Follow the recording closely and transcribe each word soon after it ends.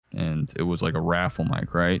and it was like a raffle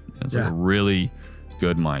mic, right? It's like a really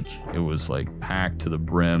good mic. It was like packed to the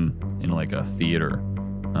brim in like a theater.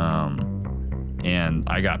 And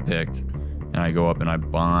I got picked, and I go up and I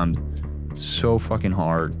bombed so fucking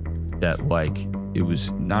hard that like it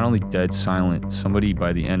was not only dead silent, somebody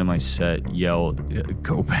by the end of my set yelled,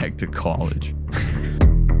 "Go back to college."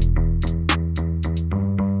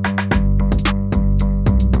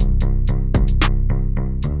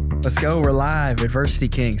 Let's go. We're live. Adversity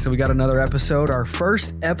King. So we got another episode, our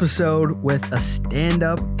first episode with a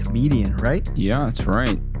stand-up comedian, right? Yeah, that's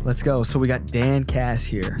right. Let's go. So we got Dan Cass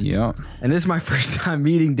here. Yeah. And this is my first time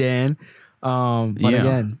meeting Dan. But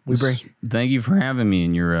again, we bring... Thank you for having me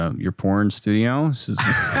in your porn studio. This is...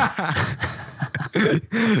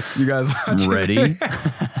 You guys watching? I'm ready.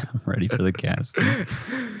 I'm ready for the casting.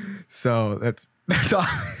 So that's all.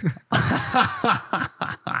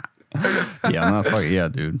 Yeah, I'm not fucking. Yeah,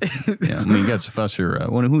 dude. Yeah, I mean, you got Professor.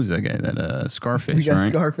 Who's that guy? That Scarface, We got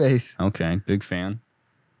right? Scarface. Okay, big fan.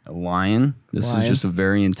 A lion. This Lion. is just a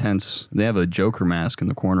very intense. They have a Joker mask in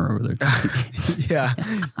the corner over there. Yeah.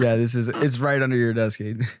 It's right under your desk,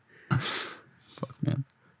 Aiden. Fuck, man.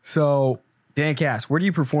 So, Dan Cass, where do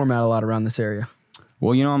you perform at a lot around this area?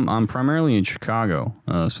 Well, you know, I'm primarily in Chicago.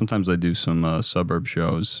 Sometimes I do some suburb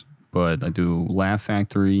shows, but I do Laugh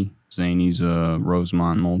Factory, Zany's,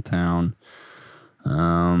 Rosemont, Old Town,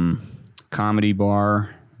 Comedy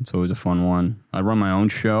Bar. It's always a fun one. I run my own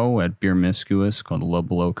show at Beer Miscuous called the Love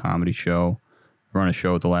Below Comedy Show. I run a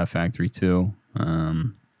show at the Laugh Factory too,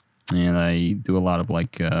 and I do a lot of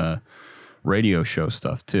like radio show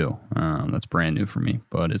stuff too. That's brand new for me,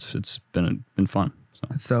 but it's been fun.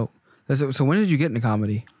 So when did you get into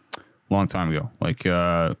comedy? Long time ago. Like,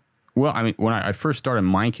 well, I mean, when I first started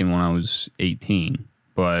miking when I was 18,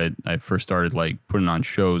 but I first started like putting on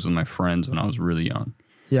shows with my friends when I was really young.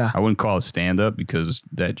 Yeah. I wouldn't call it stand-up because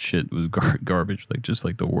that shit was garbage. Like, just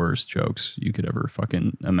like the worst jokes you could ever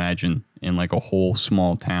fucking imagine in like a whole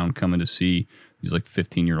small town coming to see these like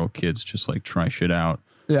 15-year-old kids just like try shit out.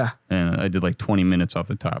 Yeah. And I did like 20 minutes off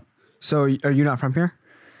the top. So are you not from here?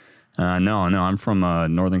 No, I'm from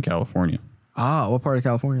Northern California. Oh, what part of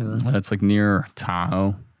California then? That's like near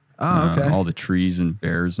Tahoe. Oh, okay. All the trees and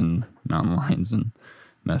bears and mountain lions and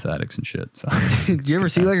meth addicts and shit. So, did you ever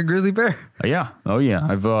see like a grizzly bear? Yeah. Oh yeah.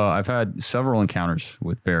 I've had several encounters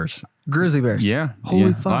with bears. Grizzly bears. Yeah.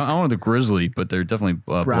 Holy fuck. I don't know the grizzly, but they're definitely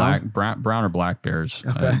Brown? brown or black bears.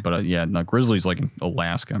 Okay. But yeah, no, grizzly's like in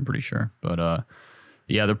Alaska, I'm pretty sure. But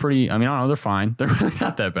yeah, they're pretty. I mean, I don't know. They're fine. They're really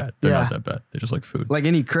not that bad. They're not that bad. They're just like food. Like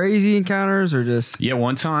any crazy encounters or just? Yeah,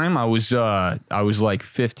 one time I was like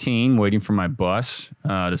 15 waiting for my bus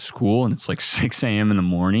to school, and it's like 6 a.m. in the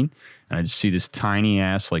morning, and I just see this tiny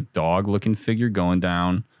ass like dog looking figure going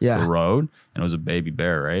down the road, and it was a baby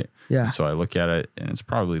bear, right? Yeah. And so I look at it, and it's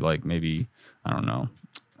probably like maybe, I don't know,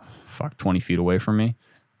 20 feet away from me,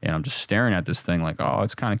 and I'm just staring at this thing like, oh,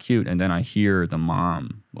 it's kind of cute, and then I hear the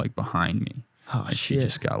mom like behind me. Oh, and she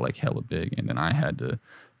just got like hella big, and then I had to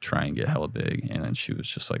try and get hella big, and then she was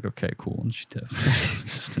just like, okay, cool, and she did.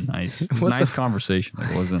 Just a nice conversation.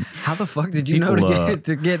 Like, it wasn't. How the fuck did you know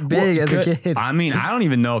to get big as a kid? I mean, I don't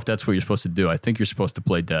even know if that's what you're supposed to do. I think you're supposed to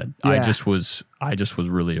play dead. Yeah. I just was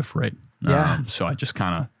really afraid. Yeah. So I just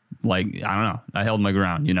kind of like, I don't know. I held my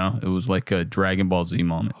ground. You know, it was like a Dragon Ball Z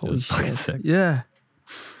moment. It was fucking sick. Yeah.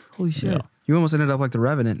 Holy shit. Yeah. You almost ended up like The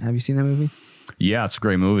Revenant. Have you seen that movie? Yeah, it's a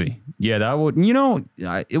great movie. Yeah, that would,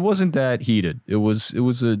 it wasn't that heated. It was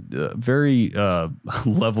a very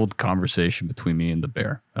leveled conversation between me and the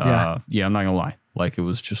bear. Yeah, I'm not gonna lie. Like, it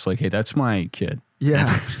was just like, hey, that's my kid.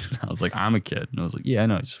 Yeah. And I was like, I'm a kid. And I was like, yeah, I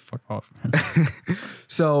know, just fuck off.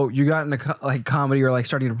 So you got into like comedy or like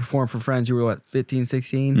starting to perform for friends. You were what, 15,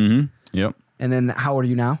 16? Mm-hmm. Yep. And then how old are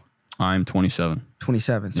you now? I'm 27.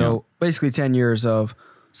 27. So basically 10 years of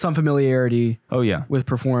some familiarity. Oh, yeah. With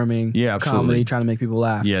performing. Yeah, absolutely. Comedy, trying to make people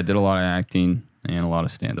laugh. Yeah, did a lot of acting and a lot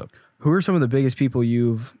of stand-up. Who are some of the biggest people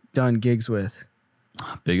you've done gigs with?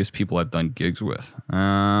 Biggest people I've done gigs with.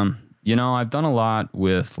 I've done a lot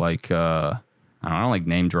with like, I don't like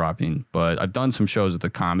name dropping, but I've done some shows at the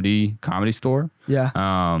comedy store. Yeah.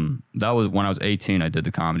 That was when I was 18. I did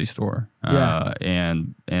the Comedy Store. Yeah.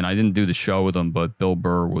 And I didn't do the show with them, but Bill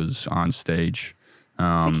Burr was on stage.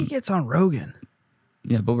 I think he gets on Rogan.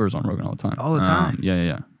 Yeah, Bill Burr's on Rogan all the time. All the time.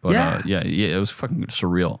 Yeah. But it was fucking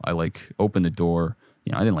surreal. I like opened the door.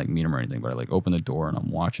 I didn't like meet him or anything, but I like opened the door and I'm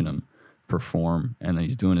watching him perform, and then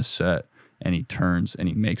he's doing his set. And he turns and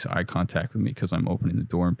he makes eye contact with me because I'm opening the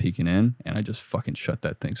door and peeking in. And I just fucking shut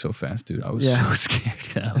that thing so fast, dude. I was so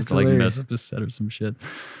scared. I was like mess up the set or some shit.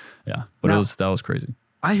 Yeah. But that was crazy.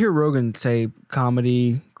 I hear Rogan say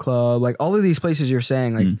comedy club, like all of these places you're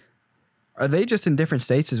saying, like Are they just in different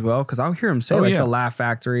states as well? Because I'll hear them say Oh, like yeah. the Laugh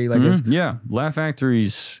Factory. Like, it's, Yeah. Laugh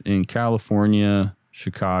Factory's in California,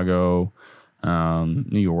 Chicago,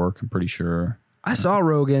 New York, I'm pretty sure. I saw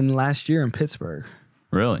Rogan last year in Pittsburgh.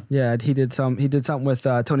 Really? Yeah, he did something with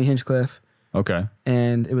Tony Hinchcliffe, Okay.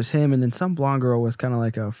 and it was him, and then some blonde girl with kind of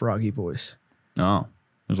like a froggy voice. Oh.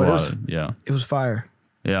 There's But a it lot was- of, yeah. It was fire.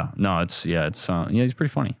 Yeah. No, he's pretty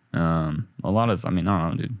funny. A lot of, I don't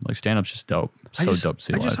know, dude. Like stand-up's just dope. So dope to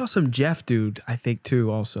see I just live. saw some Jeff dude, I think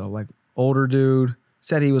too, also like older dude.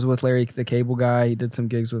 Said he was with Larry the Cable Guy. He did some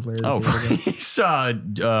gigs with Larry the Cable Guy. he saw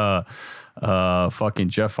fucking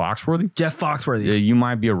Jeff Foxworthy. Jeff Foxworthy. Yeah, you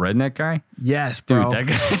might be a redneck guy. Yes, Dude, bro.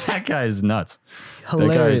 that guy is nuts.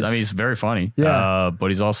 Hilarious. He's very funny. Yeah. But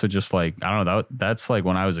he's also just like, I don't know, that's like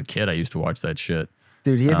when I was a kid, I used to watch that shit.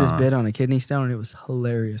 Dude, he had this bit on a kidney stone, and it was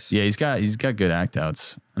hilarious. Yeah, he's got good act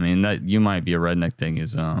outs. I mean, that you might be a redneck thing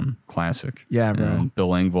is classic. Yeah, bro. And Bill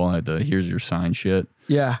Engvall had the here's your sign shit.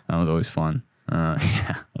 Yeah. That was always fun. Yeah,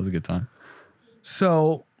 that was a good time.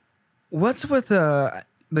 So, what's with the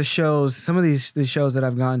shows? Some of these shows that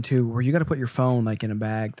I've gone to where you got to put your phone like in a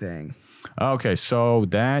bag thing. Okay, so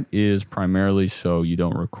that is primarily so you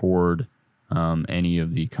don't record any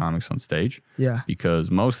of the comics on stage. Yeah.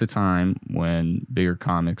 Because most of the time when bigger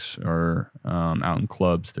comics are out in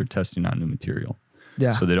clubs, they're testing out new material.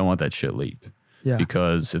 Yeah. So they don't want that shit leaked. Yeah.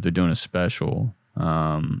 Because if they're doing a special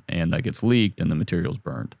and that gets leaked, then the material's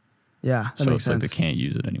burned. Yeah. That So makes it's like sense. they can't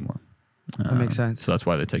use it anymore. That makes sense. So that's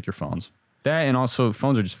why they take your phones. That and also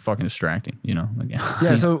phones are just fucking distracting, you know? Like,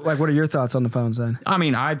 Yeah. So, like, what are your thoughts on the phones then? I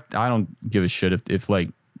mean, I don't give a shit if like,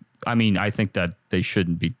 I mean, I think that they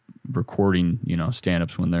shouldn't be recording, you know,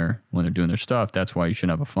 stand-ups when they're doing their stuff. That's why you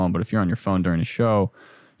shouldn't have a phone. But if you're on your phone during a show,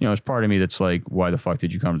 you know, there's part of me that's like, why the fuck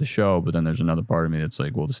did you come to the show? But then there's another part of me that's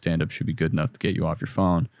like, well, the stand-up should be good enough to get you off your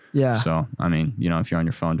phone. Yeah. So, I mean, you know, if you're on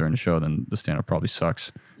your phone during the show, then the stand-up probably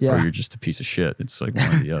sucks. Yeah. Or you're just a piece of shit. It's like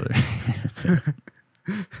one or the other. That's it.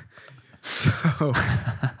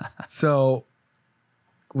 So,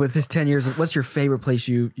 with this 10 years, what's your favorite place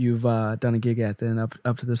you've done a gig at then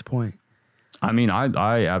up to this point? I mean,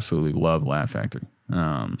 I absolutely love Laugh Factory.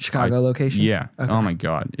 Chicago location? Yeah. Okay. Oh my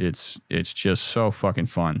God. It's just so fucking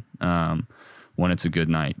fun when it's a good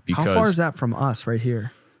night. Because How far is that from us right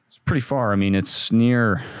here? It's pretty far. I mean, it's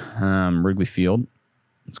near Wrigley Field.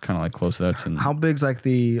 It's kind of like close to that. It's How big's like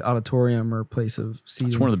the auditorium or place of seating?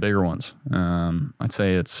 It's one of the bigger ones. I'd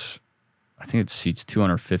say I think it seats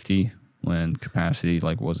 250 when capacity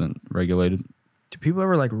like wasn't regulated. Do people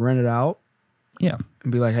ever like rent it out Yeah.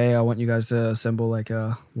 and be like, hey, I want you guys to assemble like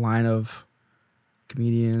a line of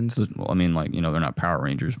comedians? Well, I mean, like, you know, they're not Power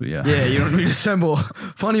Rangers, but yeah. Yeah, you don't need to assemble.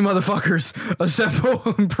 Funny motherfuckers assemble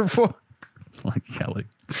and perform. like,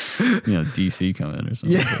 you know, DC come in or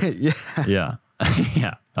something. Yeah, yeah.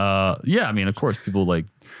 Yeah. Yeah. I mean, of course, people like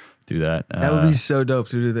do that. That would be so dope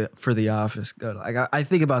to do that for The Office. Like I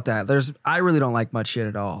think about that. I really don't like much shit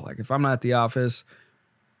at all. Like if I'm not at the office,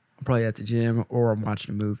 I'm probably at the gym or I'm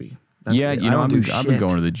watching a movie. That's yeah, it. you I know, don't do I've been shit.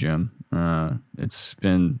 going to the gym. It's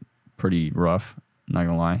been pretty rough. Not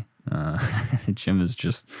gonna lie. Gym is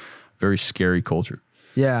just very scary culture.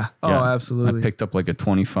 Yeah. Oh, Yeah. absolutely. I picked up like a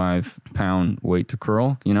 25-pound weight to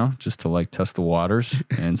curl, you know, just to like test the waters.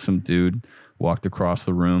 And some dude walked across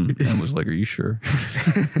the room and was like, "Are you sure?"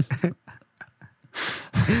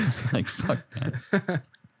 Like, fuck, man. That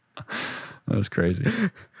was crazy.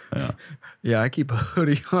 Yeah. Yeah, I keep a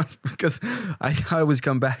hoodie on because I always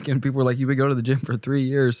come back and people are like, you've been going to the gym for 3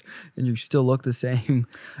 years and you still look the same.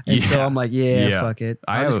 And so Yeah. I'm like, yeah, fuck it.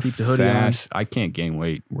 I I'll have just a keep the hoodie fast, I can't gain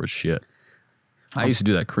weight worth shit. I used to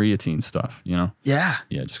do that creatine stuff, you know? on. Yeah.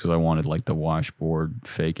 Yeah, just because I wanted like the washboard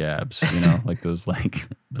fake abs, you know, like those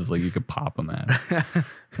you could pop them at.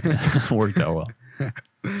 It worked out well,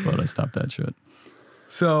 but I stopped that shit.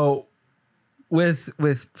 So with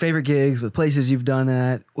favorite gigs, with places you've done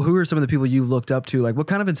at, who are some of the people you've looked up to? Like what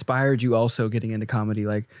kind of inspired you also getting into comedy?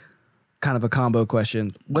 Like kind of a combo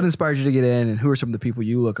question. What inspired you to get in and who are some of the people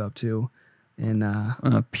you look up to? And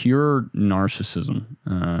Pure narcissism,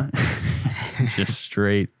 just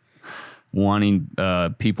straight wanting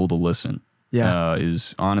people to listen. Yeah.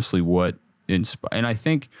 Is honestly what and I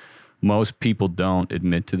think most people don't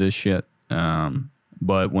admit to this shit.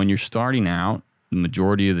 But when you're starting out, the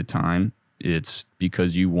majority of the time, it's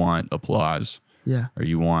because you want applause yeah. or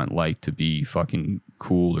you want like to be fucking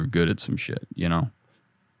cool or good at some shit, you know?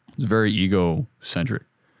 It's very egocentric.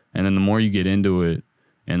 And then the more you get into it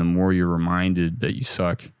and the more you're reminded that you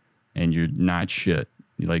suck and you're not shit,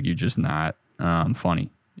 like you're just not funny,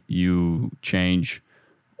 you change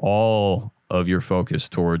all of your focus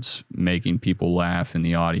towards making people laugh in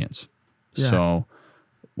the audience. Yeah. So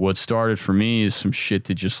what started for me is some shit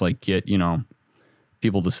to just like get,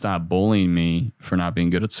 people to stop bullying me for not being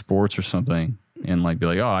good at sports or something, and like be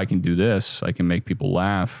like, oh, I can do this. I can make people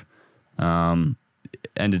laugh.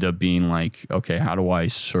 Ended up being like, okay, how do I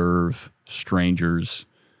serve strangers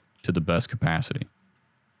to the best capacity?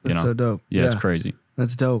 That's so dope. Yeah, it's crazy.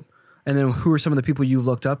 That's dope. And then who are some of the people you've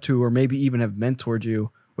looked up to or maybe even have mentored you,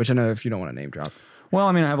 which I know if you don't want to name drop. Well,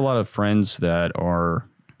 I mean, I have a lot of friends that are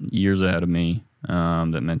years ahead of me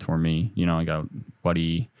that mentor me. I got a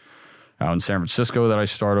buddy out in San Francisco that I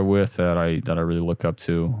started with that I really look up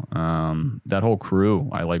to. That whole crew,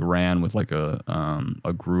 I like ran with like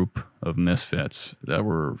a group of misfits that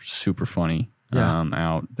were super funny.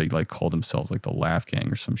 Out. They like called themselves like the Laugh Gang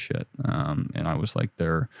or some shit. And I was like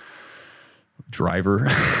their driver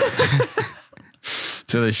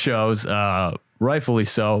to the shows. Rightfully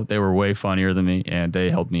so. They were way funnier than me, and they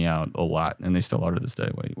helped me out a lot, and they still are to this day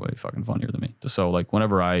way fucking funnier than me. So like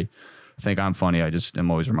whenever I think I'm funny, I just am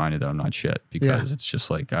always reminded that I'm not shit, because it's just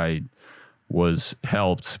like I was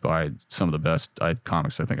helped by some of the best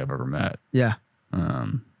comics I think I've ever met. Yeah.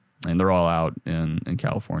 And they're all out in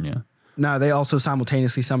California. Now, are they also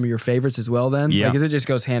simultaneously some of your favorites as well then? Yeah. Because it just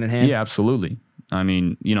goes hand in hand? Yeah, absolutely. I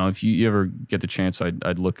mean, if you ever get the chance,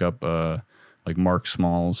 I'd look up like Mark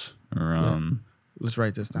Smalls or let's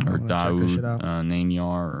write this down. or Daoud Nanyar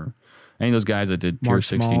or any of those guys that did Pier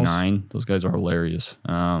 69. Those guys are hilarious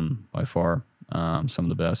by far. Some of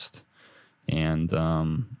the best. And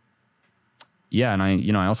and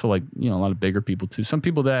I also like a lot of bigger people too. Some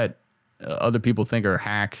people that other people think are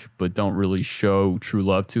hack but don't really show true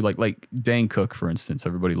love to, like Dane Cook, for instance.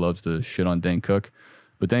 Everybody loves to shit on Dane Cook,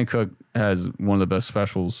 but Dane Cook has one of the best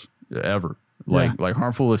specials ever. Like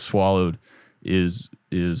Harmful as Swallowed is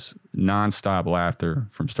nonstop laughter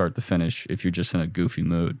from start to finish if you're just in a goofy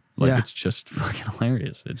mood. It's just fucking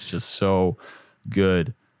hilarious. It's just so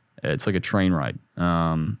good. It's like a train ride.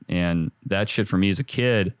 And that shit for me as a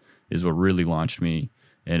kid is what really launched me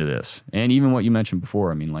into this. And even what you mentioned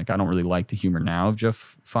before, I mean, like, I don't really like the humor now of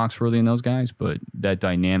Jeff Foxworthy and those guys, but that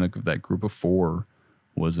dynamic of that group of four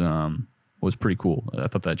was pretty cool. I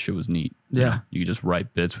thought that shit was neat. Yeah. You could just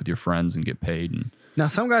write bits with your friends and get paid. And now,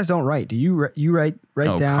 some guys don't write. Do you write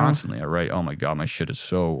down? Constantly. I write. Oh my God, my shit is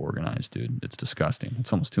so organized, dude. It's disgusting.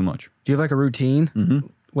 It's almost too much. Do you have like a routine? Mm-hmm.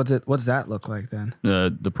 What does that look like then?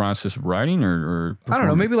 The process of writing or I don't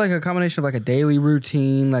know, maybe like a combination of like a daily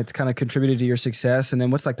routine that's kind of contributed to your success, and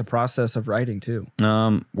then what's like the process of writing too?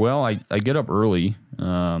 Well, I get up early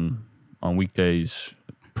on weekdays,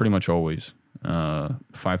 pretty much always.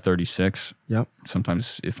 5:36. Yep.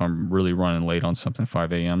 Sometimes if I'm really running late on something,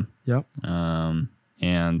 5 a.m. Yep.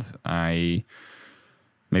 And I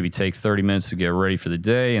maybe take 30 minutes to get ready for the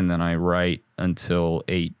day, and then I write until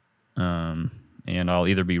 8. And I'll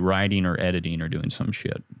either be writing or editing or doing some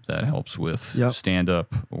shit that helps with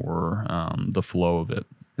stand-up or the flow of it.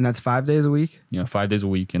 And that's 5 days a week? 5 days a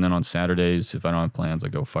week. And then on Saturdays, if I don't have plans, I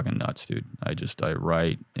go fucking nuts, dude. I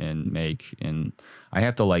write and make. And I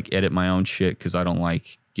have to, like, edit my own shit because I don't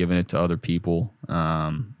like giving it to other people.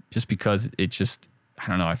 Just because it just, I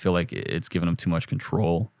don't know, I feel like it's giving them too much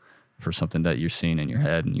control for something that you're seeing in your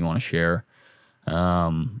head and you want to share.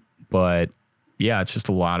 But yeah, it's just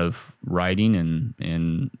a lot of writing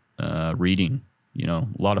and reading. A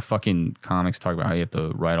lot of fucking comics talk about how you have to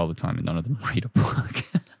write all the time, and none of them read a book.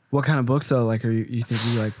 What kind of books though? Like, you think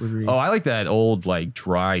you like would read? Oh, I like that old like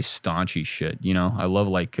dry, staunchy shit. I love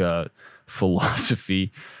like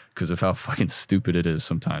philosophy because of how fucking stupid it is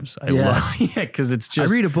sometimes. Because it's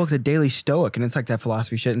just. I read a book, The Daily Stoic, and it's like that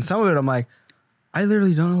philosophy shit. And some of it, I'm like, I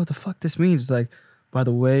literally don't know what the fuck this means. It's like, by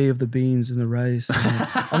the way of the beans and the rice.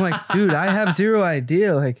 I'm like, dude, I have zero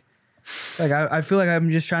idea. Like I feel like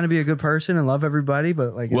I'm just trying to be a good person and love everybody,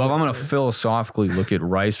 but like. Well, if I'm gonna philosophically look at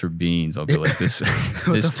rice or beans, I'll be like, this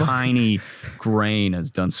tiny grain has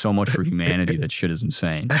done so much for humanity. That shit is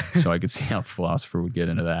insane. So I could see how a philosopher would get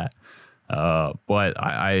into that. But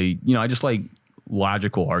I just like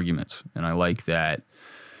logical arguments, and I like that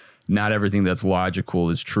not everything that's logical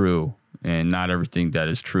is true. And not everything that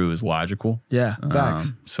is true is logical. Yeah,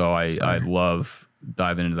 facts. So I love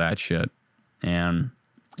diving into that shit. And,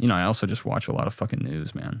 I also just watch a lot of fucking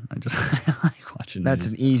news, man. I just like watching That's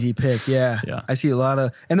news. An easy pick, yeah. Yeah. I see a lot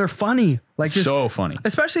of, and they're funny. Like just, so funny.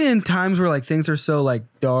 Especially in times where like things are so like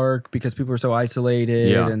dark because people are so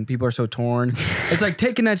isolated and people are so torn. It's like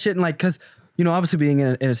taking that shit and like, because, obviously being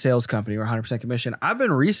in a sales company or 100% commission, I've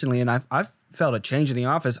been recently, and I've felt a change in the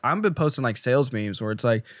office. I've been posting like sales memes where it's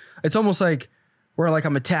like, it's almost like where like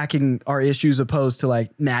I'm attacking our issues opposed to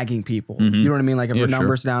like nagging people. Mm-hmm. You know what I mean? Like if our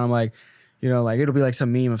numbers down, I'm like, You know, like it'll be like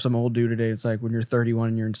some meme of some old dude today. It's like when you're 31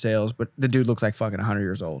 and you're in sales, but the dude looks like fucking 100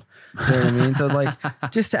 years old. You know what I mean? So like,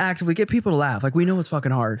 just to actively get people to laugh. Like we know it's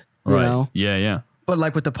fucking hard. You know? Yeah. But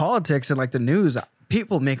like with the politics and like the news,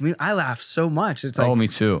 people make me. I laugh so much. It's like, oh, me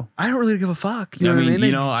too. I don't really give a fuck. You know what I mean?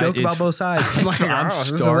 They joke about both sides. I'm like,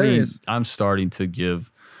 I'm starting to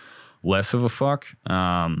give less of a fuck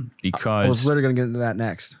because I was literally gonna get into that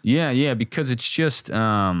next. Yeah, because it's just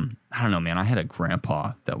I don't know, man. I had a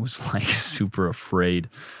grandpa that was like super afraid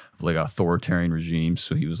of like authoritarian regimes,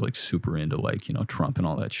 so he was like super into like, you know, Trump and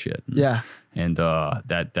all that shit. And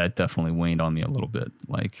that definitely waned on me a little bit.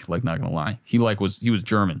 Like not gonna lie, he was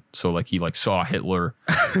German, so like he like saw Hitler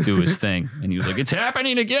do his thing, and he was like, "It's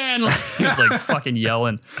happening again!" Like, he was like fucking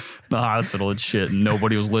yelling in the hospital and shit, and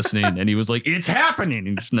nobody was listening. And he was like, "It's happening!"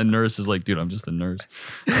 And the nurse is like, "Dude, I'm just a nurse."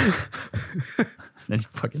 Then he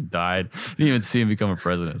fucking died. Didn't even see him become a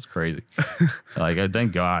president. It's crazy. Like,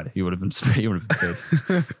 thank God he would have been pissed.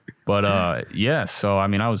 But yeah, so I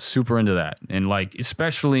mean, I was super into that, and like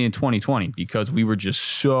especially in 2020 because we were just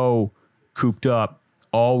so cooped up.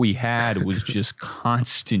 All we had was just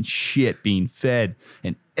constant shit being fed,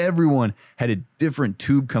 and everyone had a different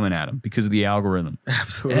tube coming at them because of the algorithm.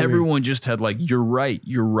 Absolutely, everyone just had like, you're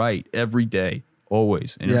right every day,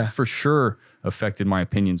 always, and it for sure affected my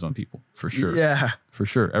opinions on people. For sure, for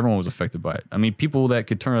sure, everyone was affected by it. I mean, people that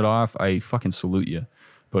could turn it off, I fucking salute you.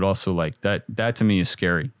 But also, like, that to me is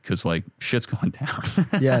scary because, like, shit's going down.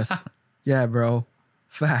 Yes. Yeah, bro.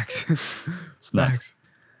 Facts. It's nuts. Facts.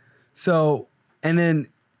 So, and then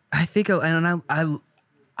I think, and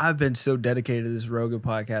I've been so dedicated to this Rogan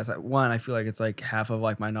podcast. One, I feel like it's like half of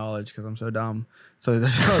like my knowledge because I'm so dumb. So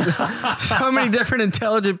there's so many different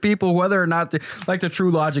intelligent people, whether or not like the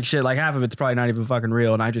true logic shit, like half of it's probably not even fucking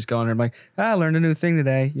real. And I just go in there and I'm like, I learned a new thing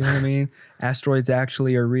today. You know what I mean? Asteroids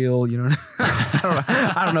actually are real. You know,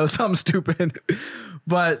 I don't know, something stupid.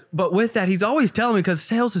 But with that, he's always telling me because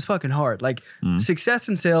sales is fucking hard. Like success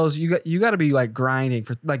in sales, you got to be like grinding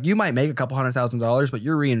for, like, you might make a couple $100,000, but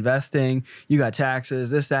you're reinvesting. You got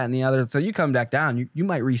taxes, this, that, and the other. So you come back down. You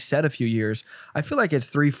might reset a few years. I feel like it's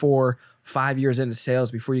 3, 4, 5 years into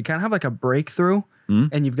sales before you kind of have like a breakthrough,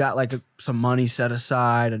 and you've got like some money set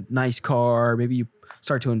aside, a nice car. Maybe you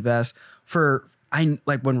start to invest.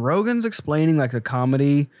 Like when Rogan's explaining like the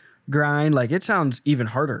comedy grind, like it sounds even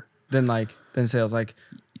harder than sales. Like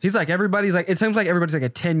he's like, everybody's like, it seems like everybody's like a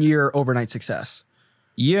 10-year overnight success.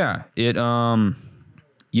 Yeah, it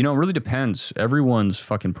you know, it really depends. Everyone's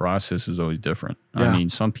fucking process is always different. Yeah. I mean,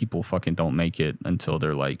 some people fucking don't make it until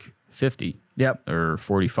they're like 50. Yep. Or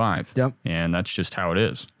 45. Yep. And that's just how it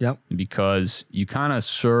is. Yep. Because you kind of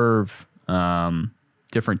serve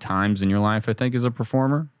different times in your life, I think, as a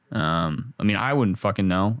performer. I mean, I wouldn't fucking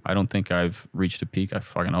know. I don't think I've reached a peak. I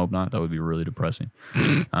fucking hope not. That would be really depressing.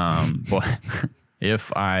 But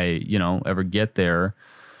if I, you know, ever get there,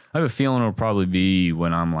 I have a feeling it'll probably be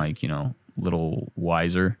when I'm like, you know, a little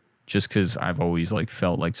wiser, just because I've always like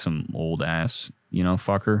felt like some old ass, you know,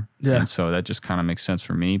 fucker. Yeah. And so that just kind of makes sense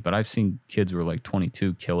for me. But I've seen kids who are like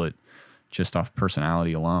 22 kill it just off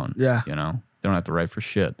personality alone. Yeah. You know, they don't have to write for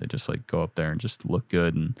shit. They just like go up there and just look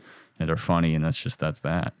good and they're funny, and that's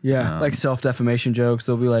that. Yeah, like self-defamation jokes.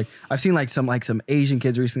 They'll be like, I've seen like some Asian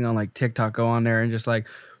kids recently on like TikTok go on there and just like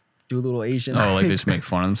do a little Asian. Oh, like they just make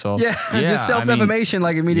fun of themselves? Yeah, just self-defamation, I mean,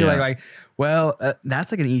 like immediately like, well,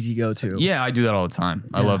 that's like an easy go-to. Yeah, I do that all the time.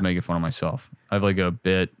 I love making fun of myself. I have like a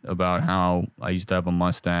bit about how I used to have a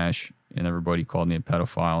mustache and everybody called me a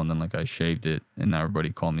pedophile, and then like I shaved it and everybody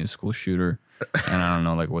called me a school shooter. And I don't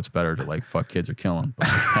know like what's better to like fuck kids or kill them, but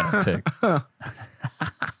I had to pick.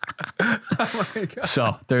 Oh my God.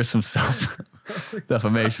 So there's some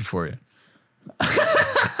self-defamation for you.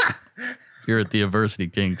 Here at the Adversity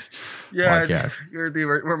Kings podcast. You're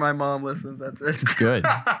where my mom listens. That's it. It's good.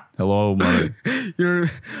 Hello, mother.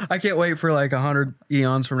 I can't wait for like 100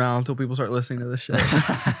 eons from now until people start listening to this shit.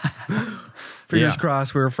 Fingers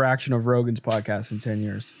crossed, we're a fraction of Rogan's podcast in 10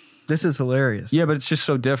 years. This is hilarious. Yeah, but it's just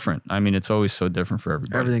so different. I mean, it's always so different for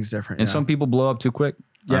everybody. Everything's different. And some people blow up too quick.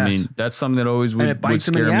 Yes. I mean, that's something that always would, and it bites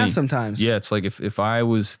them in the ass sometimes. Yeah, it's like if I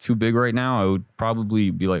was too big right now, I would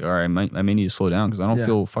probably be like, all right, I may need to slow down because I don't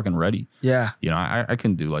feel fucking ready. Yeah. You know, I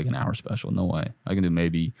can do like an hour special. No way. I can do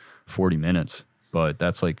maybe 40 minutes. But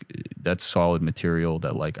that's solid material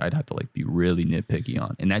that like I'd have to like be really nitpicky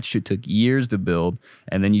on. And that shit took years to build.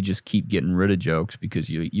 And then you just keep getting rid of jokes because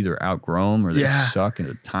you either outgrow them or they suck and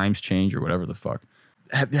the times change or whatever the fuck.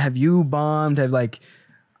 Have you bombed?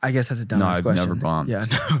 I guess that's a dumb question. No, I've never bombed. Yeah,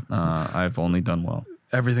 no. I've only done well.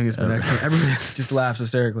 Everything has been excellent. Everybody just laughs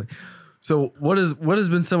hysterically. So what has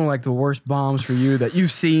been some of like the worst bombs for you that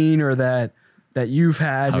you've seen or that that you've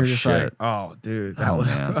had? Oh, You're just shit. like, oh, dude, that Oh, was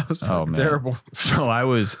man. that was Oh, fucking man. terrible. So I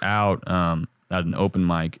was out at an open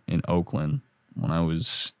mic in Oakland when I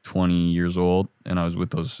was 20 years old, and I was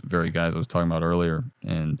with those very guys I was talking about earlier,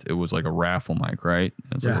 and it was like a raffle mic, right?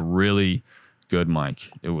 It's like Yeah. a really good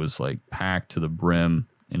mic. It was like packed to the brim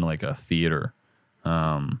in like a theater,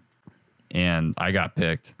 and I got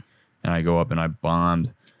picked, and I go up and I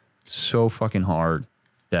bombed so fucking hard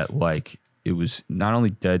that like it was not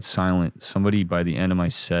only dead silent, somebody by the end of my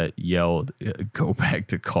set yelled, "Go back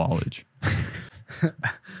to college."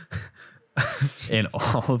 And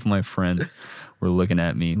all of my friends were looking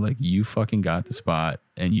at me like, you fucking got the spot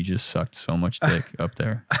and you just sucked so much dick up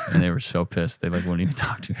there. And they were so pissed. They like wouldn't even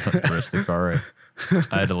talk to me like the rest of the car ride.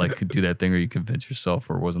 I had to like do that thing where you convince yourself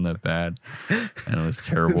or it wasn't that bad. And it was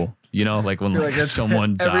terrible. You know, like when like like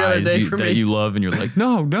someone every other dies day for me. that you love and you're like,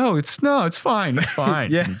 no, it's fine. It's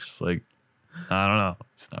fine. Yeah. And it's just like, I don't know.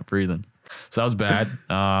 It's not breathing. So that was bad.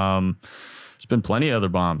 There's been plenty of other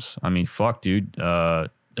bombs. I mean, fuck, dude.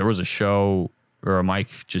 There was a show or a mic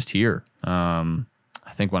just here. I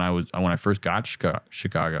think when I first got to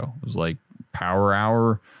Chicago, it was like Power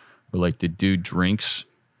Hour, where like the dude drinks,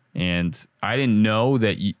 and I didn't know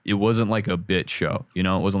that it wasn't like a bit show. You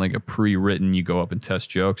know, it wasn't like a pre-written. You go up and test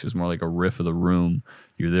jokes. It was more like a riff of the room.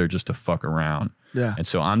 You're there just to fuck around. Yeah. And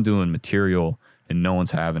so I'm doing material, and no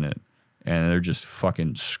one's having it, and they're just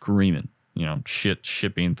fucking screaming. You know,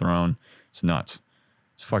 shit being thrown. It's nuts.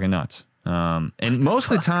 It's fucking nuts. And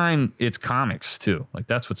most of the time it's comics too. Like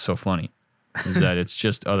that's what's so funny is that it's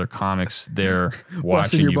just other comics there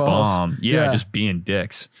watching your you balls. bomb. Yeah, Yeah. just being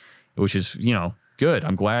dicks, which is, you know, good.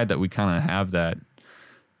 I'm glad that we kind of have that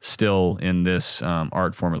still in this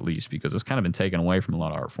art form at least, because it's kind of been taken away from a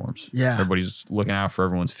lot of art forms. Yeah. Everybody's looking out for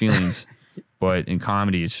everyone's feelings. But in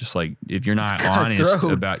comedy, it's just like if you're not honest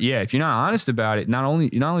cutthroat. about if you're not honest about it, not only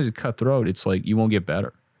is it cutthroat, it's like you won't get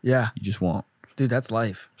better. Yeah. You just won't. Dude, that's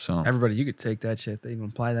life. So Everybody, you could take that shit. They can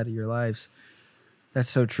apply that to your lives. That's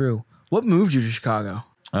so true. What moved you to Chicago?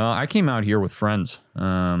 I came out here with friends.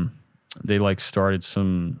 They like started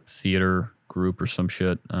some theater group or some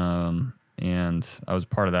shit. And I was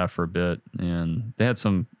part of that for a bit, and they had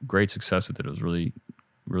some great success with it. It was really,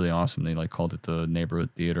 really awesome. They like called it the neighborhood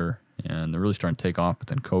theater, and they're really starting to take off, but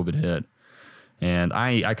then COVID hit. And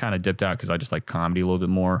I kind of dipped out because I just like comedy a little bit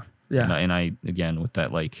more. Yeah. And I again, with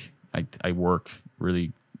that, like, I work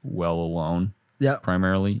really well alone. Yeah.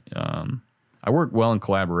 Primarily. I work well in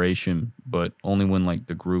collaboration, but only when like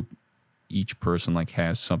the group, each person like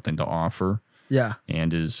has something to offer Yeah.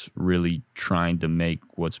 and is really trying to make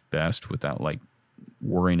what's best without like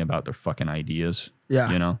worrying about their fucking ideas.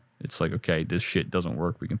 Yeah. You know, it's like, okay, this shit doesn't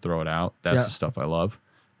work. We can throw it out. That's Yeah. the stuff I love.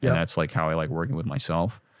 And Yeah. that's like how I like working with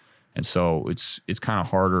myself. And so it's kind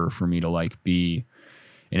of harder for me to like be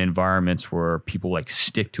in environments where people like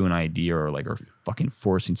stick to an idea or like are fucking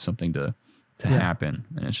forcing something to happen.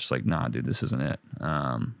 And it's just like, nah, dude, this isn't it.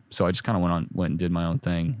 So I just kind of went and did my own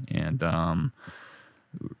thing. And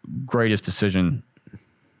greatest decision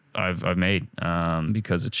I've made,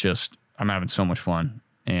 because it's just, I'm having so much fun,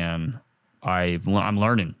 and I'm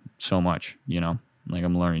learning so much, you know, like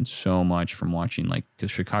I'm learning so much from watching, like,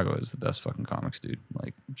 because Chicago is the best fucking comics, dude,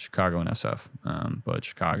 like Chicago and SF. But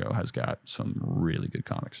Chicago has got some really good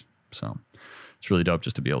comics. So it's really dope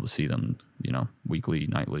just to be able to see them, you know, weekly,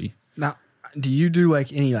 nightly. Now, do you do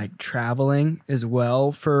like any like traveling as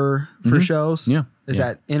well for shows? Yeah. Is Yeah.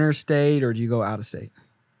 that interstate or do you go out of state?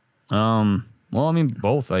 Well, I mean,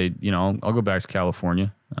 both. I'll go back to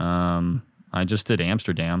California. I just did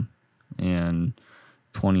Amsterdam in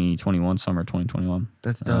 2021, summer 2021.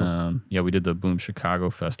 That's dope. Yeah, we did the Boom Chicago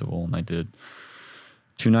Festival, and I did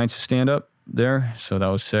 2 nights of stand-up there. So that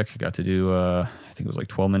was sick. I got to do, I think it was like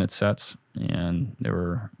 12-minute sets, and they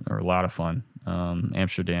were a lot of fun.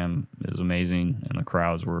 Amsterdam is amazing, and the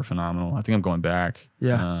crowds were phenomenal. I think I'm going back,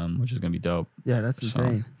 which is going to be dope. Yeah, that's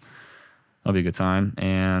insane. That'll be a good time.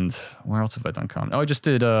 And where else have I done comedy? Oh, I just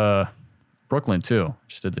did Brooklyn too.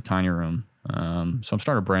 Just did the Tiny Room. So I'm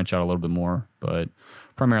starting to branch out a little bit more, but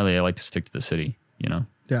primarily I like to stick to the city, you know?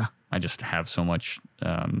 Yeah. I just have so much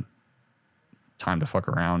time to fuck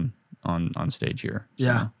around on stage here. So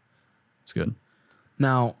Yeah. it's good.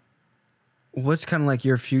 Now, what's kind of like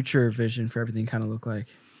your future vision for everything kind of look like?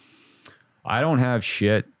 I don't have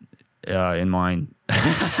shit in mind.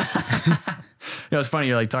 You know, it's funny.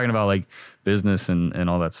 You're like talking about like business and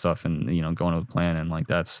all that stuff, and you know, going with a plan, and like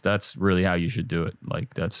that's really how you should do it.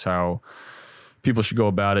 Like that's how people should go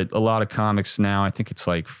about it. A lot of comics now, I think it's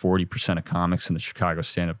like 40% of comics in the Chicago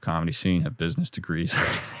stand-up comedy scene have business degrees.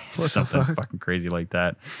 Something fucking crazy like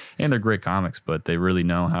that. And they're great comics, but they really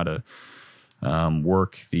know how to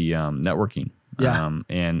work the networking Yeah.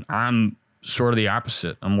 And I'm sort of the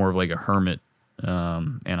opposite. I'm more of like a hermit.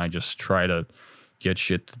 And I just try to get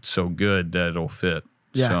shit that's so good that it'll fit.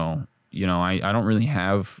 Yeah. So, you know, I don't really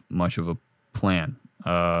have much of a plan.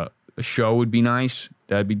 A show would be nice.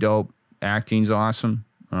 That'd be dope. Acting's awesome.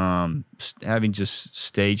 Having just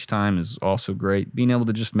stage time is also great. Being able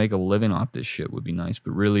to just make a living off this shit would be nice.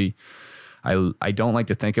 But really, I don't like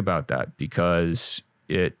to think about that because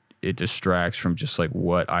it distracts from just like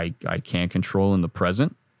what I can't control in the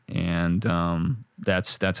present. And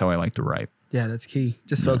that's how I like to write. Yeah, that's key.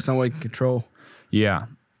 Just focus on what you can control. Yeah.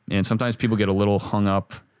 And sometimes people get a little hung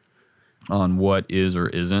up on what is or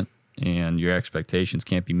isn't, and your expectations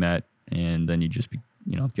can't be met. And then you just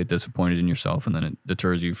get disappointed in yourself, and then it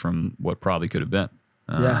deters you from what probably could have been.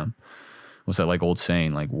 Yeah. What's that like old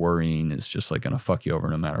saying? Like worrying is just like going to fuck you over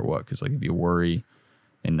no matter what. Because like if you worry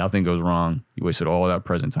and nothing goes wrong, you wasted all that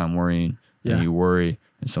present time worrying. Yeah. And you worry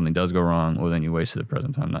and something does go wrong, well, then you wasted the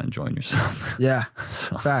present time not enjoying yourself. Yeah.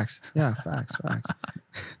 So. Facts. Yeah, facts.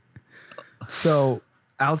 So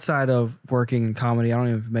outside of working in comedy, I don't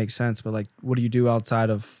even know if it makes sense, but like, what do you do outside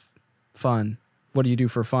of fun? What do you do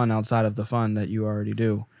for fun outside of the fun that you already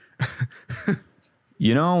do?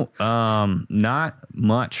 Not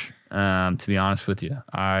much, to be honest with you.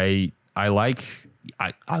 I like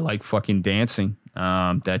fucking dancing.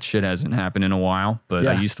 That shit hasn't happened in a while, but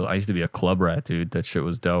Yeah. I used to be a club rat, dude. That shit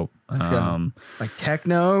was dope. Let's go. Like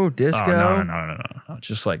techno, disco, No.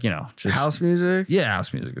 Just like, just house music. Yeah,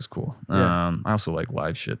 house music is cool. Yeah. I also like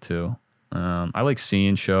live shit too. I like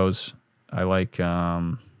seeing shows. I like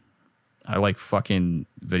fucking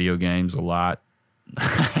video games a lot.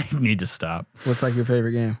 I need to stop. What's like your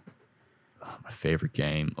favorite game? My favorite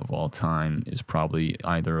game of all time is probably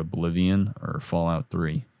either Oblivion or Fallout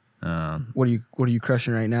 3. What are you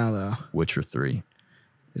crushing right now though? Witcher 3.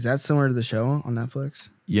 Is that similar to the show on Netflix?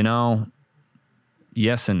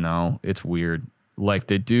 Yes and no. It's weird. Like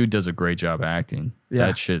the dude does a great job acting.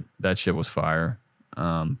 Yeah. That shit was fire.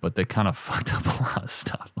 But they kind of fucked up a lot of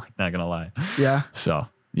stuff. Like, not gonna lie. Yeah. So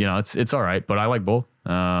it's all right. But I like both.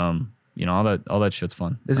 All that shit's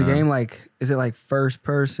fun. Is the game is it like first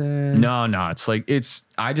person? No.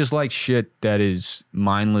 I just like shit that is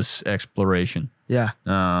mindless exploration. Yeah.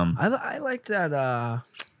 I I liked that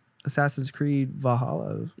Assassin's Creed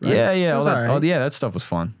Valhalla. Right? Yeah. It was alright. That stuff was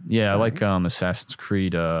fun. Yeah, I like Assassin's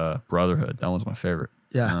Creed Brotherhood. That one's my favorite.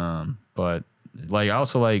 Yeah. But like I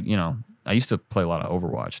also like, I used to play a lot of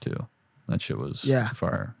Overwatch too. That shit was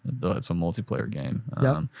fire. It's a multiplayer game.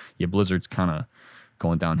 Yep. Yeah, Blizzard's kind of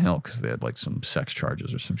going downhill because they had like some sex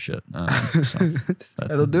charges or some shit. So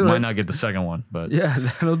That'll do might it. not get the second one, but Yeah,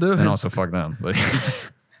 that'll do it. and also fuck them. But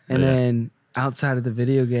and then outside of the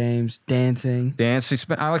video games, dancing.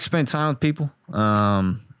 I like spending time with people.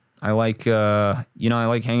 I like I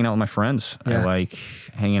like hanging out with my friends. Yeah. I like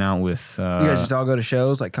hanging out with You guys just all go to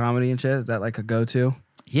shows like comedy and shit? Is that like a go-to?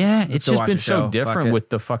 Yeah, it's go just watch been a show. so Fuck different it. with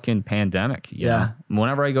the fucking pandemic. Yeah.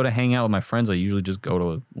 Whenever I go to hang out with my friends, I usually just go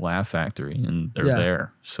to a Laugh Factory and they're Yeah.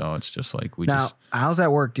 there. So it's just like Now, how's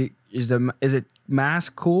that work? Is it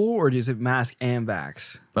mask cool or is it mask and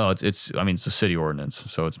vax? it's a city ordinance,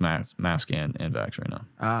 so it's mask and vax right now.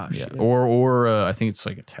 Oh, Yeah, shit. or I think it's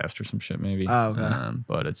like a test or some shit maybe. Oh, okay.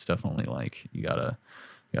 But it's definitely like you gotta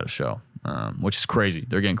show, which is crazy.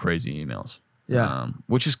 They're getting crazy emails. Yeah.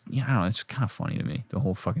 Which is I don't know, it's kind of funny to me. The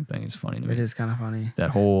whole fucking thing is funny to me. It is kind of funny.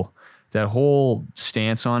 That whole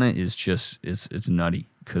stance on it is just it's nutty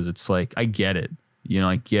because it's like I get it.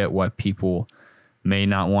 I get why people may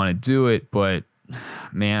not want to do it, but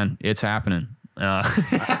man, it's happening.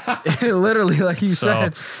 Literally, like you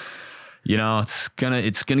said. It's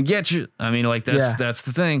gonna get you. I mean, like that's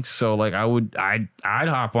the thing. So like I'd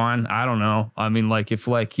hop on. I don't know. I mean, like if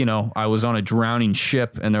I was on a drowning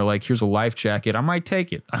ship and they're like, here's a life jacket, I might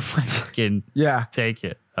take it. I might fucking take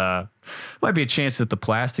it. Might be a chance that the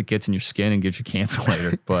plastic gets in your skin and gives you cancer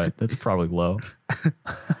later, but that's probably low.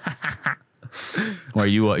 Or are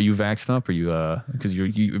you vaxxed up? Or you because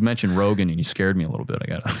you mentioned Rogan and you scared me a little bit. I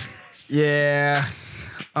got Yeah.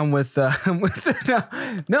 I'm with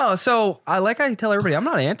no. So I tell everybody, I'm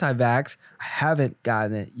not anti-vax. I haven't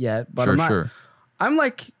gotten it yet, but I'm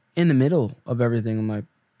like in the middle of everything. I'm like,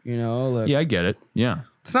 yeah, I get it. Yeah,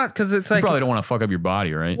 it's not because it's you like probably don't want to fuck up your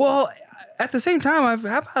body, right? Well, at the same time, I've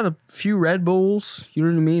had a few Red Bulls. You know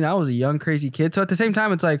what I mean? I was a young, crazy kid. So at the same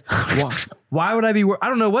time, it's like, why would I be? I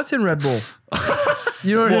don't know what's in Red Bull.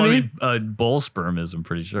 You know what I mean? Bull sperm is, I'm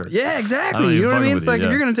pretty sure. Yeah, exactly. You know what I mean? It's like if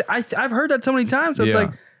you're gonna. I've heard that so many times. So it's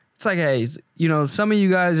like, hey, some of you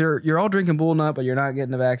guys you're all drinking bull nut, but you're not getting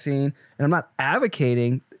the vaccine. And I'm not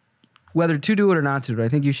advocating. whether to do it or not to do it. I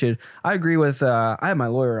think you should. I agree with. I had my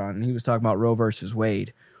lawyer on, and he was talking about Roe versus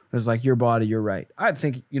Wade. It was like your body, your right. I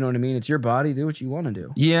think you know what I mean. It's your body. Do what you want to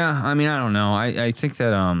do. Yeah, I mean, I don't know. I think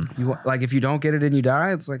that Like if you don't get it and you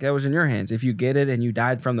die, it's like that was in your hands. If you get it and you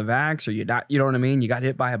died from the vax, or you die, you know what I mean. You got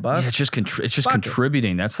hit by a bus. yeah, it's just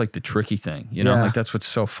contributing. That's like the tricky thing, you know. Yeah. Like that's what's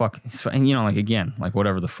so fucking. And you know, like again, like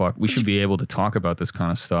whatever the fuck, we should be able to talk about this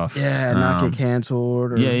kind of stuff. Yeah, not get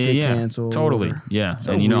canceled or get canceled. Totally. or- Yeah,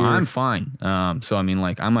 So and you know, weird. I'm fine. So I mean,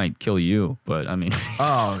 like I might kill you, but I mean.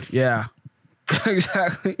 Oh yeah,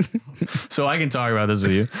 exactly. So I can talk about this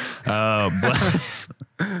with you, but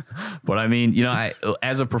but I mean, you know,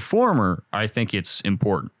 as a performer, I think it's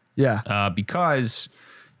important Yeah, because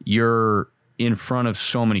you're in front of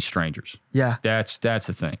so many strangers. yeah, That's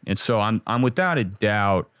the thing, and so I'm without a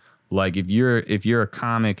doubt, like if you're a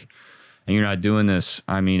comic and you're not doing this,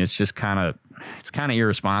 I mean, it's kind of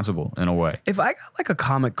irresponsible in a way. If I got like a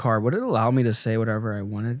comic card, would it allow me to say whatever I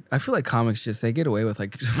wanted? I feel like comics they get away with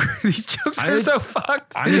like these jokes I are think- so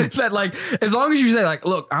fucked I mean- that like as long as you say like,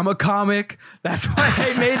 look, I'm a comic, that's why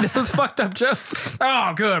I made those fucked up jokes.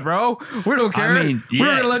 Oh, good, bro. We don't care. mean, We're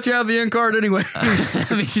yeah. gonna let you have the end card anyway. I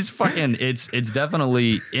mean, it's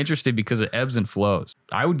definitely interesting because it ebbs and flows.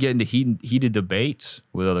 I would get into heated debates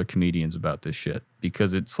with other comedians about this shit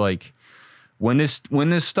because it's like when this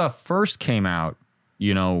stuff first came out,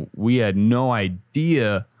 you know, we had no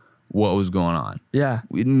idea what was going on. Yeah,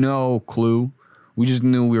 We had no clue. We just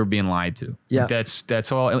knew we were being lied to. Yeah.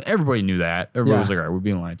 That's all. And everybody knew that. Everybody Yeah. was like, all right, we're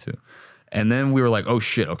being lied to. And then we were like, oh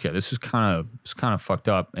shit, okay, this is kind of fucked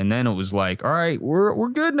up. And then it was like, all right, we're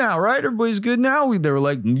good now, right? Everybody's good now. They were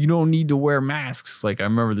like, you don't need to wear masks. Like I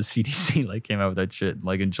remember the CDC like came out with that shit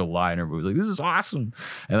like in July, and everybody was like, this is awesome.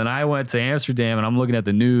 And then I went to Amsterdam and I'm looking at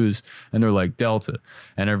the news and they're like Delta,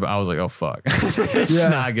 and I was like, oh fuck, it's Yeah.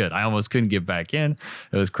 not good. I almost couldn't get back in.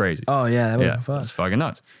 It was crazy. Oh yeah, that would Yeah, be fun. it's fucking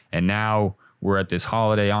nuts. And now we're at this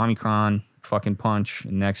holiday Omicron fucking punch,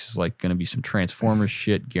 and next is like gonna be some Transformers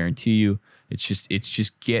shit. Guarantee you, it's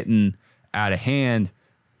just getting out of hand,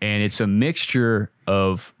 and it's a mixture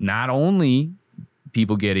of not only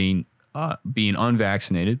people getting being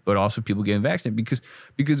unvaccinated, but also people getting vaccinated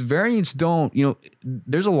because variants don't. You know,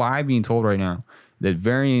 there's a lie being told right now that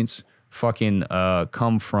variants fucking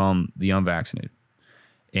come from the unvaccinated,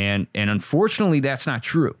 and unfortunately that's not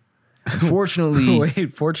true. Unfortunately,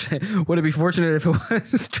 Wait, fortunate. Would it be fortunate if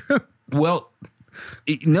it was true? well,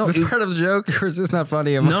 no, Is this part of the joke, or is this not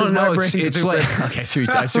funny? no, Is my no. brain It's stupid? like okay,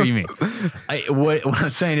 seriously, I see what you mean. What I'm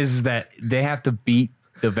saying is that they have to beat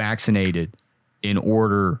the vaccinated in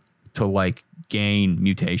order to like gain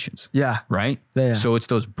mutations, yeah, right? Yeah. So it's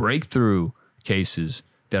those breakthrough cases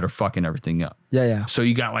that are fucking everything up. yeah. So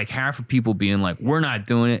you got like half of people being like, we're not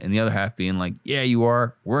doing it, and the other half being like, yeah, you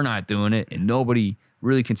are, we're not doing it, and nobody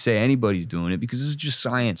really can say anybody's doing it because this is just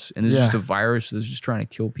science, and this is Yeah. just a virus that's just trying to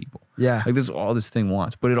kill people. Yeah. Like this is all this thing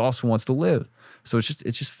wants, but it also wants to live. So it's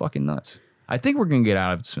just fucking nuts. I think we're gonna get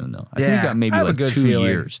out of it soon though. I think we Yeah, got maybe I have a like good 2 feeling.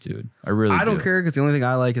 years, dude. I really I don't do. care because the only thing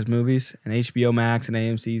I like is movies, and HBO Max and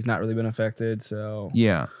AMC's not really been affected. So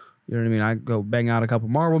Yeah. you know what I mean. I go bang out a couple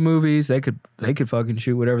Marvel movies. They could fucking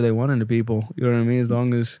shoot whatever they want into people. You know what I mean? As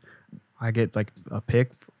long as I get like a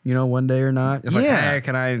pick, you know, one day or not. It's like, Yeah. hey,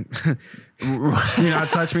 can I? You not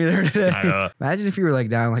touch me there today? Imagine if you were like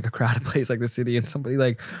down like a crowded place like the city, and somebody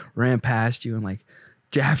like ran past you and like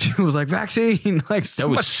jabbed you and was like vaccine. Like That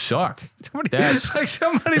would suck. somebody, That's like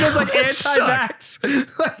somebody that's like That would suck.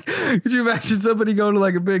 anti-vax. Like, could you imagine somebody going to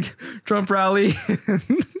like a big Trump rally, and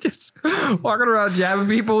just walking around jabbing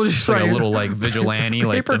people, just like a little like vigilante,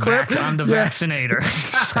 like the Paperclip. I'm the Yeah. vaccinator.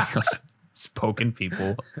 Just like poking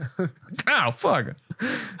people. Oh fuck.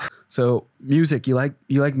 So music, you like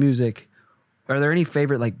music. Are there any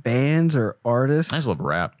favorite like bands or artists? I just love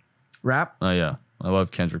rap. Rap? Oh yeah, I love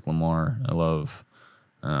Kendrick Lamar. I love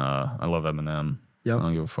Eminem. Yep. I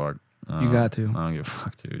don't give a fuck. You got to. I don't give a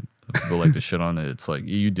fuck, dude. People like to shit on it. It's like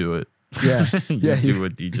you do it. Yeah. you Yeah, do you-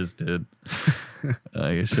 what he just did.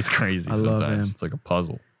 It's just crazy I love sometimes. him. It's like a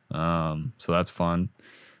puzzle. So that's fun.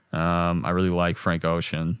 I really like Frank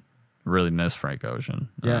Ocean. Really miss Frank Ocean.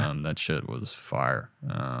 Yeah. That shit was fire.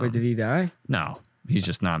 Wait, did he die? No, he's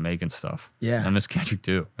just not making stuff. Yeah. I miss Kendrick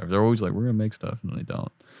too. They're always like, we're gonna make stuff, and they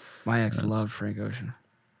don't. My ex loved Frank Ocean.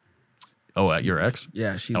 Oh, your ex?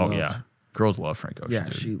 Yeah, she Oh loved. yeah, girls love Frank Ocean. Yeah,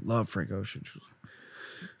 dude. she loved Frank Ocean.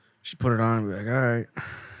 She put it on and be like, all right.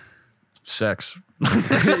 Sex.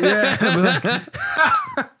 Yeah.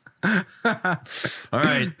 All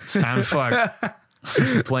right, it's time to fuck.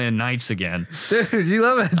 Playing Nights again. Dude, you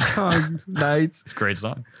love that song, Nights. It's a great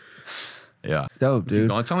song. Yeah. Dope, dude.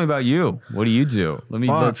 Tell me about you. What do you do?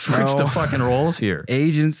 Let's switch bro. the fucking roles here.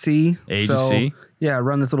 Agency. Agency? So, yeah, I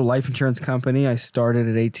run this little life insurance company. I started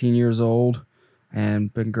at 18 years old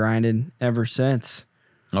and been grinding ever since.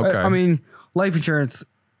 Okay. I mean, life insurance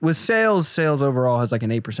with sales overall has like an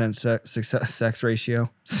 8% success ratio.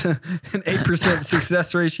 An 8%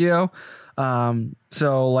 success ratio.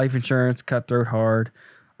 So life insurance, cutthroat hard.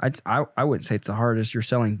 I wouldn't say it's the hardest. You're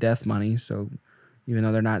selling death money, so even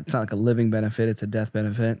though it's not like a living benefit, it's a death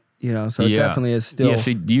benefit. You know, so it definitely is still. Yeah,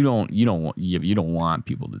 so you don't want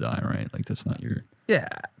people to die, right? Like that's not your. Yeah,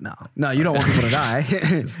 no, you don't want people to die.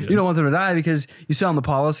 You don't want them to die because you sell them the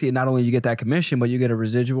policy, and not only you get that commission, but you get a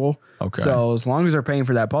residual. Okay. So as long as they're paying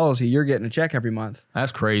for that policy, you're getting a check every month.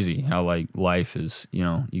 That's crazy. How like life is,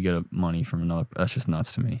 you get money from another. That's just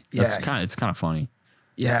nuts to me. Yeah. It's kind of funny.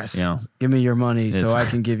 Yes. You know? Give me your money so I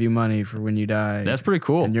can give you money for when you die. That's pretty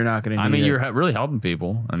cool. And you're not going to. I mean, you're really helping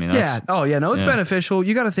people. I mean, that's, yeah. Oh yeah. No, it's beneficial.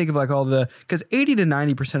 You got to think of like because 80 to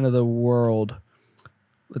 90% of the world.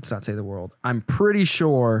 Let's not say the world. I'm pretty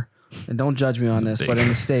sure, and don't judge me on this, but in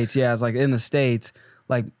the States, yeah, it's like in the States,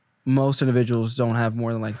 like most individuals don't have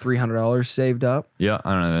more than like $300 saved up. Yeah,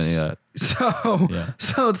 I don't know any of that.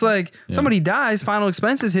 So it's like somebody dies, final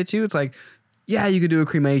expenses hit you. It's like, yeah, you could do a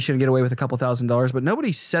cremation and get away with a couple $1,000s, but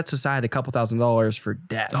nobody sets aside a couple $1,000s for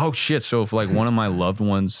death. Oh shit! So if like one of my loved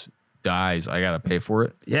ones dies, I gotta pay for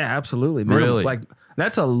it. Yeah, absolutely. Really? Like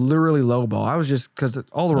that's a literally low ball. I was just because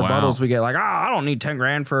all the rebuttals we get, like, I don't need 10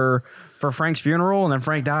 grand for Frank's funeral, and then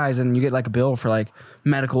Frank dies, and you get like a bill for like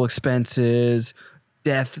medical expenses,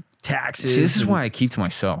 death, taxes. See, this is why I keep to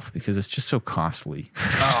myself because it's just so costly.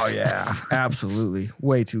 Oh yeah, absolutely,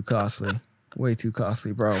 way too costly. Way too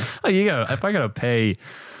costly, bro. Like if I gotta pay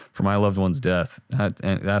for my loved one's death,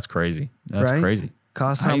 that's crazy. That's right? crazy.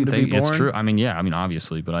 Costs How do something you to think be born. it's true? I mean, yeah. I mean,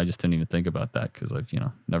 obviously, but I just didn't even think about that because I've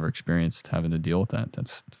never experienced having to deal with that.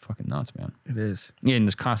 That's fucking nuts, man. It is. Yeah, and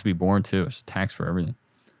there's cost to be born too. It's tax for everything.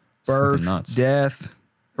 It's Birth, nuts. death,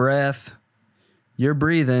 breath. You're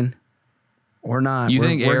breathing or not. You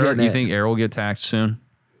think getting air will get taxed soon?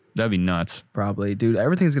 That'd be nuts. Probably, dude.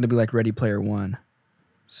 Everything's gonna be like Ready Player One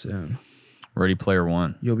soon. Ready Player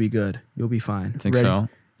One. You'll be good. You'll be fine. Think so?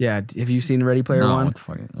 Yeah. Have you seen Ready Player No, One? what the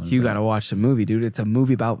fuck? What is You that? got to watch the movie, dude. It's a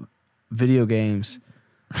movie about video games.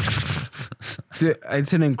 Dude,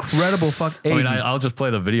 it's an incredible fuck. I mean, Aiden, I'll just play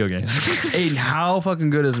the video games. Aiden, how fucking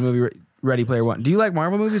good is the movie Ready Player One? Do you like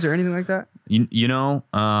Marvel movies or anything like that?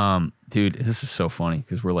 Dude, this is so funny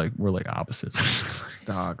because we're like opposites.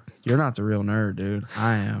 Dog, you're not the real nerd, dude.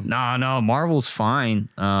 I am. No, Marvel's fine.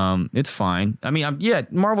 It's fine. I mean,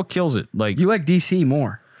 Marvel kills it. Like You like DC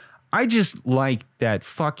more. I just like that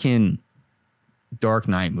fucking Dark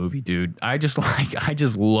Knight movie, dude. I just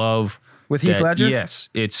love With Heath Ledger? Yes,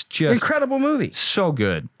 it's just Incredible movie. so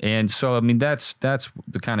good. And so I mean that's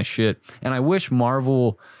the kind of shit. And I wish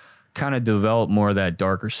Marvel kind of developed more of that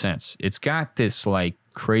darker sense. It's got this like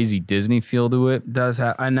crazy Disney feel to it. Does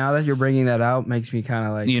have. And now that you're bringing that out, makes me kind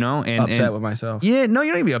of like And upset with myself. Yeah, no,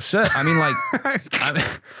 you don't even be upset. I mean, like,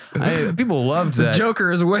 people loved that.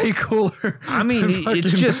 Joker is way cooler. I mean, than it's fucking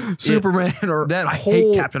just Superman or that I whole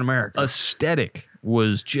hate Captain America. aesthetic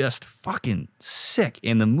was just fucking sick,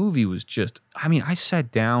 and the movie was just. I mean, I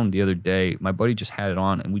sat down the other day. My buddy just had it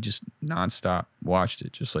on, and we just nonstop watched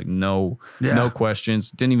it. Just like no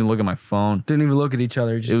questions. Didn't even look at my phone. Didn't even look at each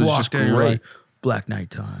other. Just It was walked just in, you were great. like, Black Knight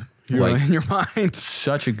time. You're Like- like, in your mind.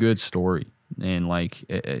 Such a good story, and like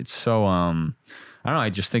it's so. I don't know. I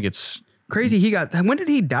just think it's. Crazy. When did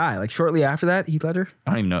he die? Like shortly after that, Heath Ledger?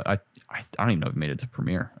 I don't even know. I don't even know if he made it to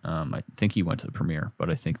premiere. I think he went to the premiere, but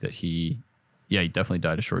I think that he definitely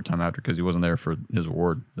died a short time after because he wasn't there for his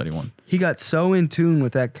award that he won. He got so in tune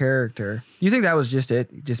with that character. You think that was just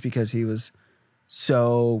it? Just because he was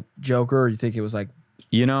so Joker? Or you think it was like,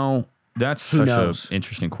 That's Who such knows? an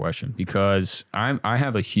interesting question because I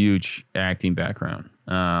have a huge acting background,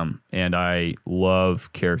 and I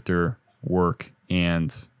love character work,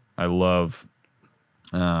 and I love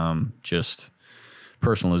just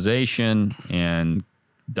personalization and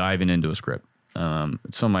diving into a script.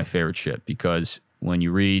 It's some of my favorite shit because when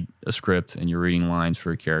you read a script and you're reading lines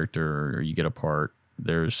for a character or you get a part,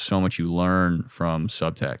 there's so much you learn from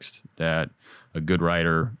subtext that a good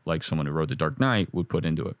writer, like someone who wrote The Dark Knight, would put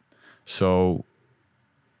into it. So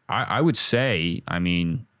I would say, I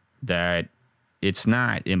mean, that it's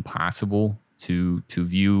not impossible to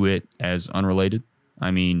view it as unrelated.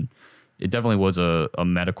 I mean, it definitely was a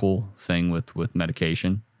medical thing with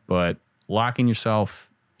medication, but locking yourself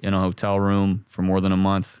in a hotel room for more than a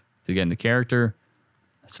month to get into character,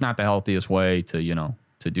 it's not the healthiest way to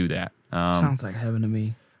do that. sounds like heaven to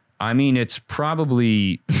me. I mean, it's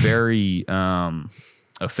probably very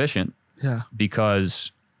efficient Yeah.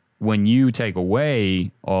 because when you take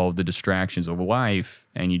away all the distractions of life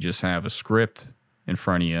and you just have a script in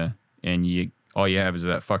front of you and all you have is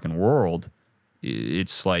that fucking world,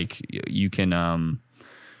 it's like you can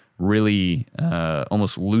really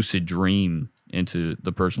almost lucid dream into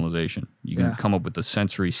the personalization. You can come up with the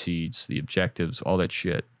sensory seeds, the objectives, all that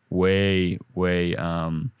shit way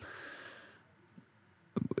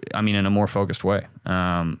in a more focused way.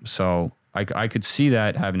 So I could see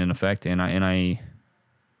that having an effect, and I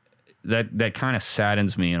that kind of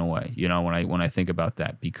saddens me in a way, when I think about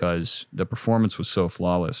that, because the performance was so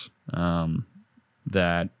flawless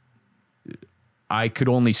that I could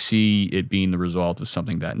only see it being the result of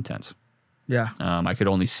something that intense. Yeah. I could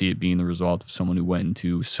only see it being the result of someone who went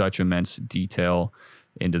into such immense detail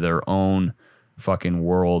into their own fucking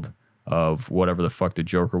world of whatever the fuck the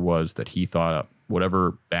Joker was that he thought up,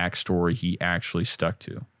 whatever backstory he actually stuck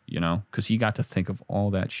to, because he got to think of all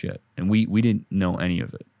that shit, and we didn't know any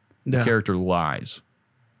of it. The character lies,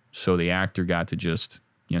 so the actor got to just,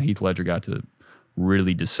 Heath Ledger got to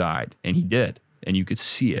really decide, and he did, and you could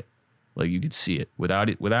see it,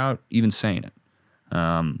 without even saying it.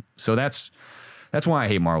 So that's why I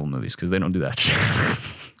hate Marvel movies, because they don't do that shit.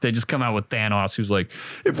 They just come out with Thanos, who's like,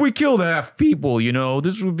 if we killed half people,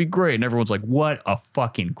 this would be great. And everyone's like, what a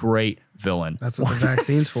fucking great villain. That's what the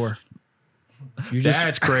vaccine's for.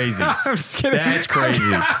 That's crazy. I'm just kidding. That's crazy.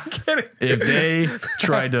 I'm kidding. If they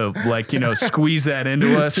tried to, squeeze that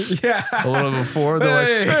into us a little before, they're like,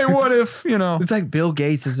 hey, what if, It's like Bill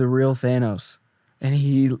Gates is the real Thanos, and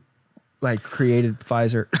he, created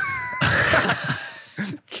Pfizer.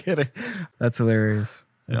 Kidding. That's hilarious.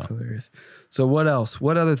 That's hilarious. So what else?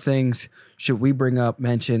 What other things should we bring up,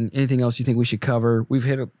 mention? Anything else you think we should cover? We've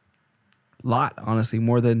hit a lot, honestly,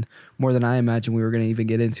 more than I imagined we were going to even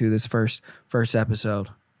get into this first episode.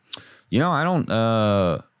 I don't.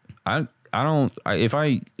 If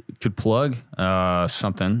I could plug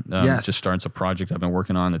something, just starting some project I've been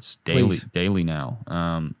working on that's daily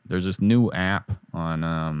now. There's this new app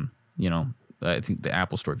on, I think the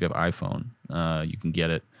Apple Store. If you have iPhone, you can get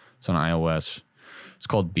it. It's on iOS. It's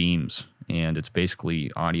called Beams, and it's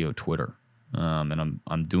basically audio Twitter. And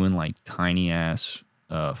I'm doing tiny ass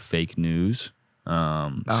fake news skits.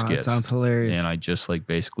 That sounds hilarious. And I just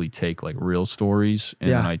basically take real stories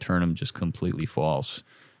and then I turn them just completely false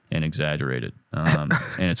and exaggerated. And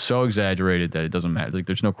it's so exaggerated that it doesn't matter.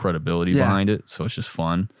 There's no credibility behind it, so it's just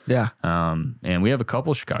fun. Yeah. And we have a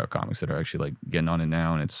couple of Chicago comics that are actually getting on it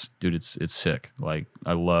now, and it's sick. I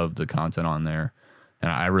love the content on there,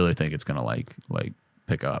 and I really think it's gonna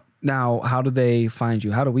pick up. Now, how do they find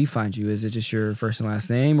you? How do we find you? Is it just your first and last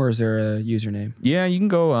name, or is there a username? Yeah, you can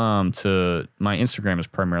go to my Instagram is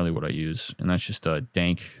primarily what I use, and that's just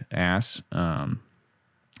dank ass, and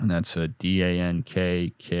that's a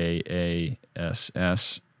DANKKASS,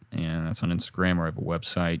 and that's on Instagram, or I have a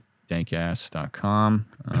website, dankass.com.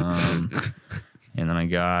 And then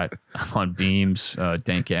I'm on Beams,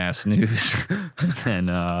 Dankass News,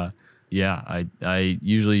 and I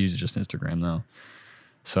usually use just Instagram though.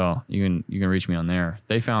 So you can reach me on there.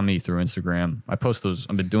 They found me through Instagram. I post those.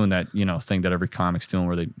 I've been doing that thing that every comic's doing,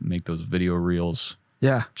 where they make those video reels.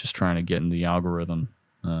 Yeah. Just trying to get in the algorithm,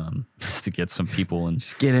 just to get some people in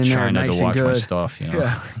just get in China there nice to watch and good. my stuff.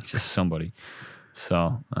 Just somebody.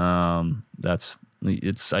 So I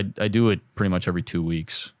do it pretty much every 2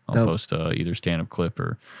 weeks. I'll post either stand-up clip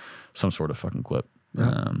or some sort of fucking clip.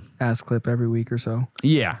 Ass clip every week or so.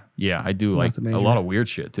 Yeah. I do a lot of weird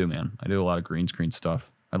shit too, man. I do a lot of green screen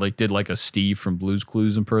stuff. I did a Steve from Blue's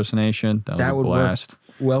Clues impersonation. That was a blast. Work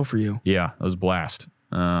well for you. Yeah, it was a blast.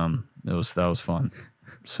 That was fun.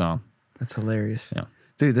 So that's hilarious. Yeah.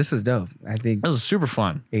 Dude, this was dope. I think it was super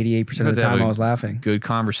fun. 88% of the time I was laughing. Good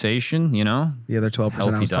conversation, The other 12%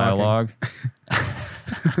 healthy I was dialogue.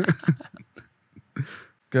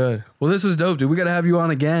 Good. Well, this was dope, dude. We got to have you on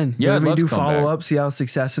again. Yeah, I'd love do to come follow back. up, see how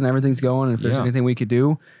success and everything's going, and if there's anything we could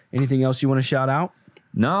do. Anything else you want to shout out?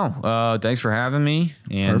 No. Thanks for having me.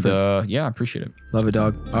 And I appreciate it. Love it,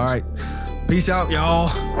 dog. All right. Peace out,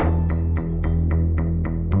 y'all.